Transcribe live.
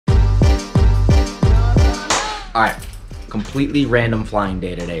Alright, completely random flying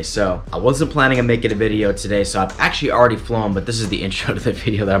day today. So I wasn't planning on making a video today, so I've actually already flown, but this is the intro to the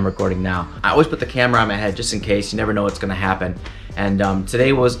video that I'm recording now. I always put the camera on my head just in case. You never know what's gonna happen. And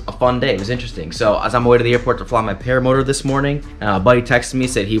today was a fun day. It was interesting. So as I'm on my way to the airport to fly my paramotor this morning, a buddy texted me,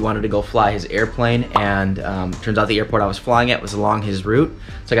 said he wanted to go fly his airplane, and turns out the airport I was flying at was along his route.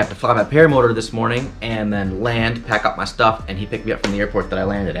 So I got to fly my paramotor this morning and then land, pack up my stuff, and he picked me up from the airport that I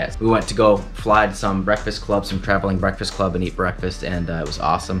landed at. We went to go fly to some breakfast club, some traveling breakfast club, and eat breakfast, and it was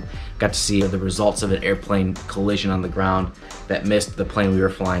awesome. Got to see the results of an airplane collision on the ground that missed the plane we were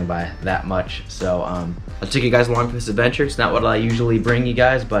flying by that much. So I'll take you guys along for this adventure. It's not what I usually bring you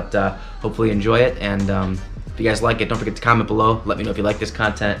guys, but hopefully you enjoy it. And if you guys like it, don't forget to comment below. Let me know if you like this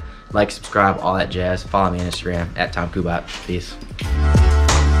content. Like, subscribe, all that jazz. Follow me on Instagram at TomKubat. Peace.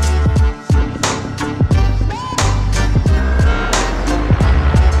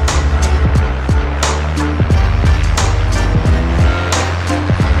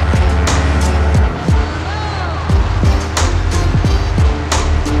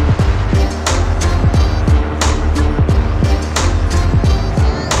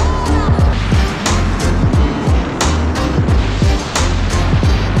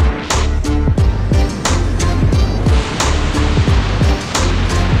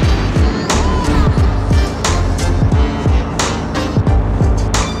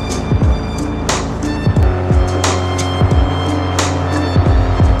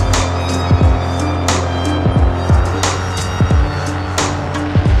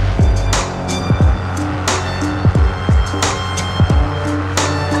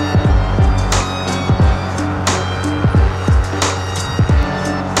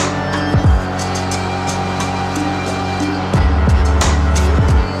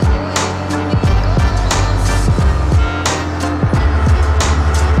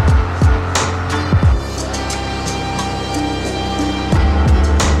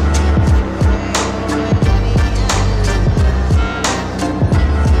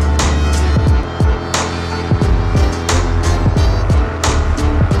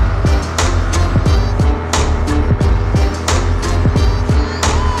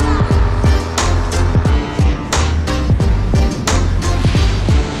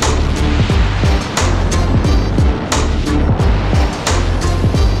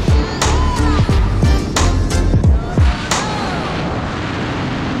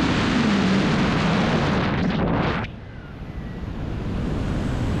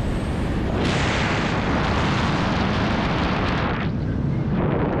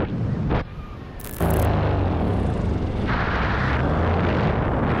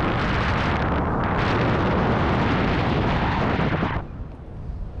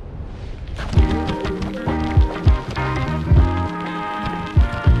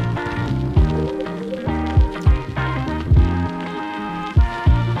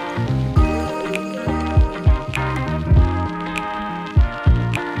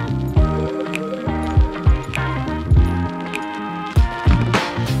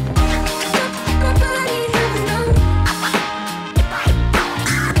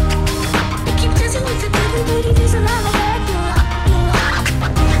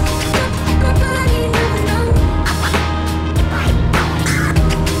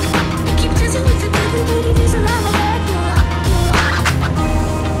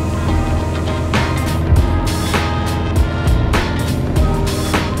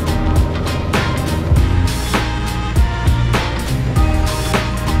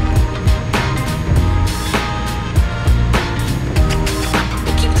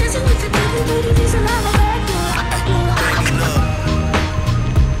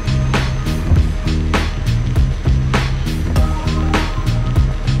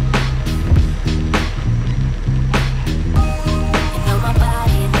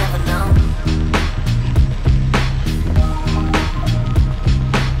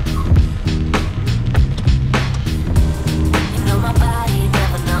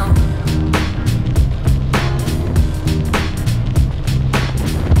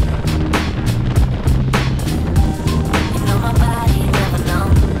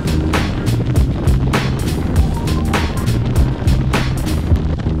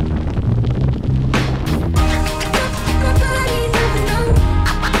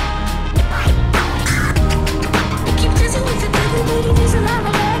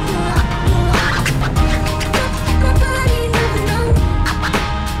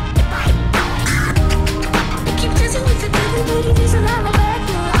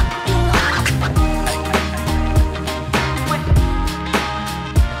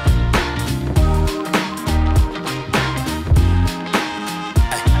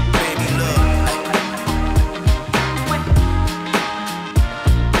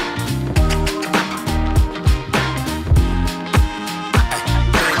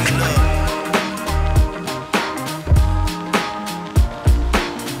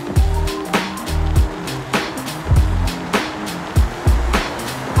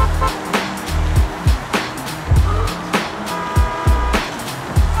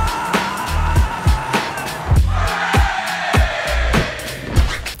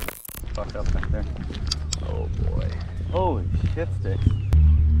 hit sticks.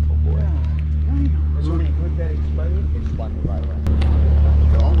 Oh boy.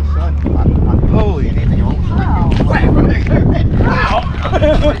 All of a sudden, holy anything, all of a sudden.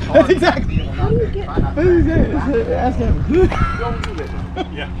 That's exactly. Ask him.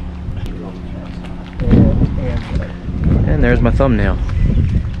 Yeah. And there's my thumbnail.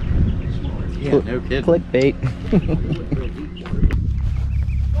 Yeah, no kidding. Clickbait.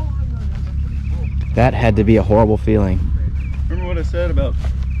 That had to be a horrible feeling. Remember what I said about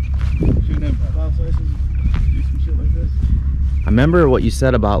shooting at pilot license? Do some shit like this? I remember what you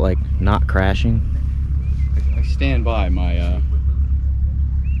said about like not crashing. I stand by my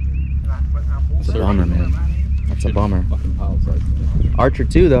It's a bummer, man. That's a bummer. Fucking pilot license. Archer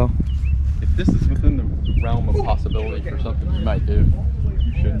 2 though. If this is within the realm of possibility for something you might do,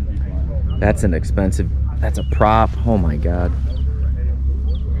 you shouldn't be flying. That's an expensive. That's a prop. Oh my god.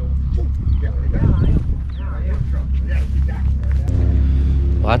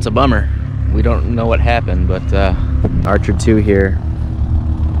 Well, that's a bummer. We don't know what happened, but Archer 2 here.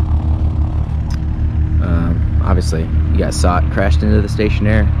 Obviously, you guys saw it, crashed into the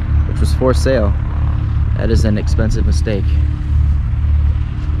stationaire, which was for sale. That is an expensive mistake.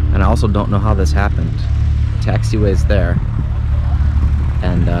 And I also don't know how this happened. Taxiway's there.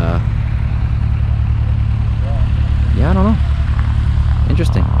 And yeah, I don't know.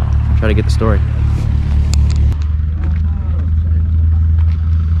 Interesting. I'll try to get the story.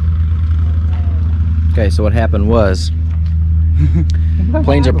 Okay, so what happened was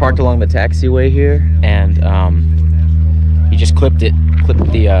planes are parked along the taxiway here, and he just clipped the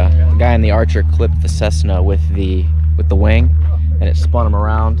guy in the Archer clipped the Cessna with the wing, and it spun him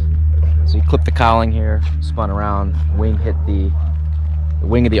around. So he clipped the cowling here, spun around, wing hit the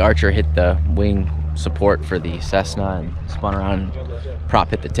wing of the Archer hit the wing support for the Cessna and spun around,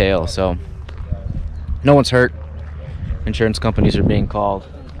 prop hit the tail. So no one's hurt. Insurance companies are being called.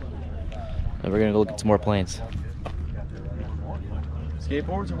 And we're gonna go look at some more planes.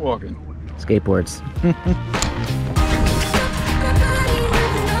 Skateboards or walking? Skateboards.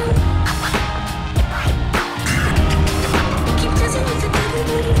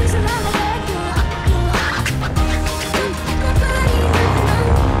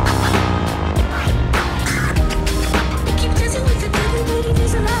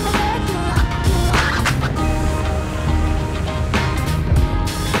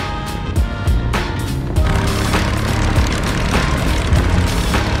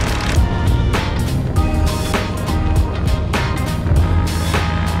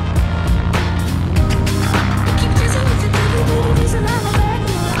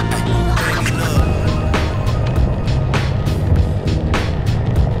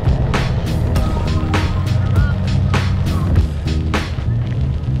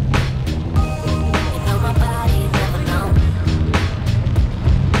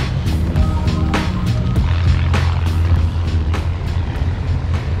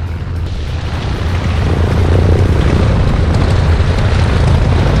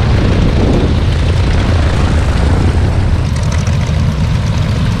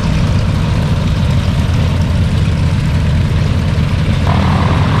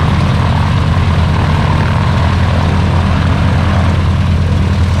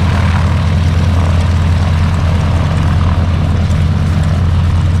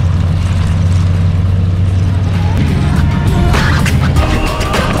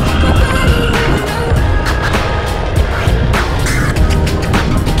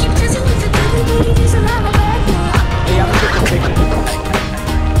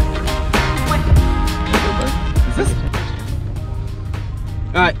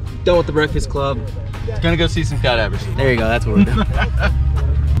 Alright, done with the Breakfast Club. Gonna go see some cadavers. There you go, that's what we're doing.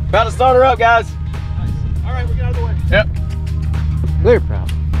 About to start her up, guys. All right, we get out of the way. Yep. Very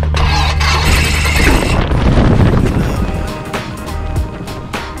proud.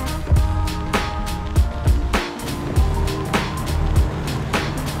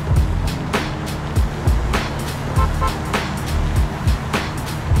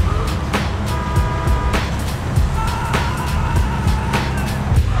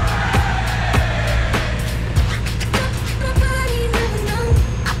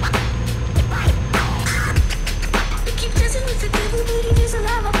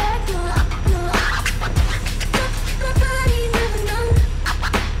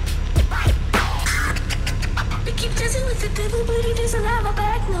 Keep dancing with the devil, but it is a lie.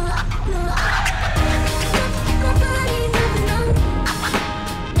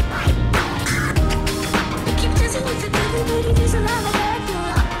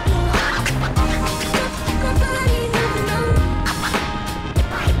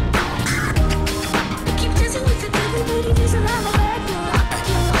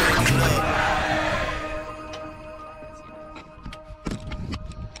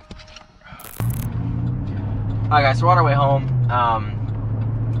 guys, so we're on our way home.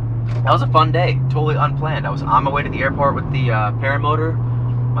 That was a fun day, totally unplanned. I was on my way to the airport with the Paramotor.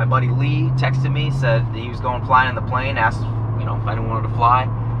 My buddy Lee texted me, said that he was going flying in the plane, asked, you know, if anyone wanted to fly.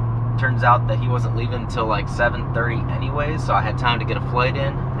 Turns out that he wasn't leaving until like 7:30 anyways, so I had time to get a flight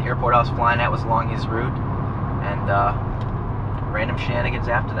in. The airport I was flying at was along his route, and random shenanigans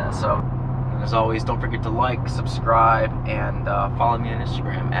after that. So, and as always, don't forget to like, subscribe, and follow me on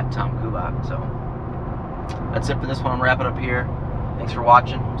Instagram at TomKubat. So, that's it for this one. I'm wrapping up here. Thanks for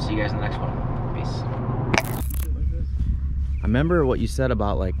watching. See you guys in the next one. Peace. I remember what you said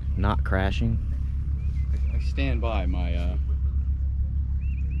about like not crashing. I stand by my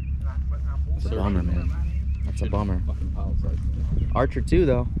That's a bummer, man. That's a bummer. Fucking pile size. Archer 2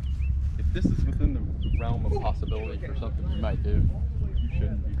 though. If this is within the realm of possibility for something you might do, you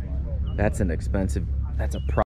shouldn't be flying. That's an expensive, that's a